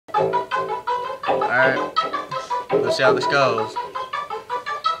Alright. Let's see how this goes.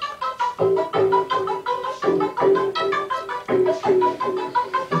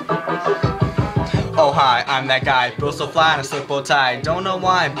 Oh hi, I'm that guy, built so fly and a slick bow tie. Don't know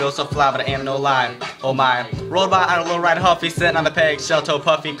why I'm built so fly, but I am no lie. Oh my, rolled by on a little ride huffy, sitting on the peg, shell toe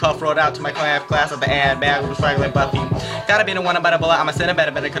puffy, cuff rolled out to my class at the ad, bag was straggling Buffy. Gotta be the one about a bullet, I'm a sinner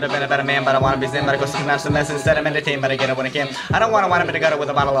better, could have been a better man, but I wanna be zen, but I go seek out some lessons instead of meditating, but I get it when I can. I don't wanna wind up in the gutter with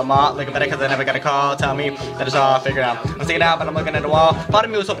a bottle of malt, looking better cause I never got a call, tell me that it's all figured out. I'm sticking out, but I'm looking at the wall. Part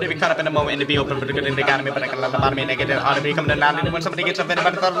of me was hoping to be caught up in the moment and to be open for the good in the economy, but I can let the bottom of me negative ought to be coming down and when somebody gets offended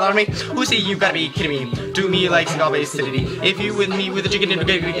by the thought of me. Who see you gotta be kidding me? Do me like Single-based acidity. If you with me with a chicken, it'll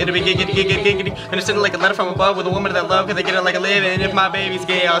be giggity. And it's sending like a letter from above with a woman that I love, cause they get it like a live. And if my baby's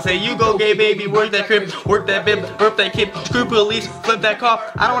gay, I'll say, you go gay baby, work that crib, work that bib, burp that kid, screw police, flip that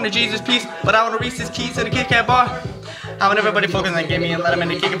car. I don't want a Jesus piece, but I want to Reese's keys to the Kit Kat bar. I want everybody focus on give me and let them in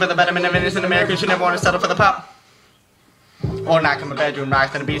the kicking for the betterment of innocent Americans who never want to settle for the pop. Or knock on my bedroom,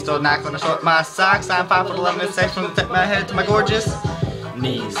 rocks and the beast, or knocks on the short my socks. I'm 5'11" and 6 from the tip of my head to my gorgeous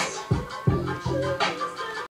knees.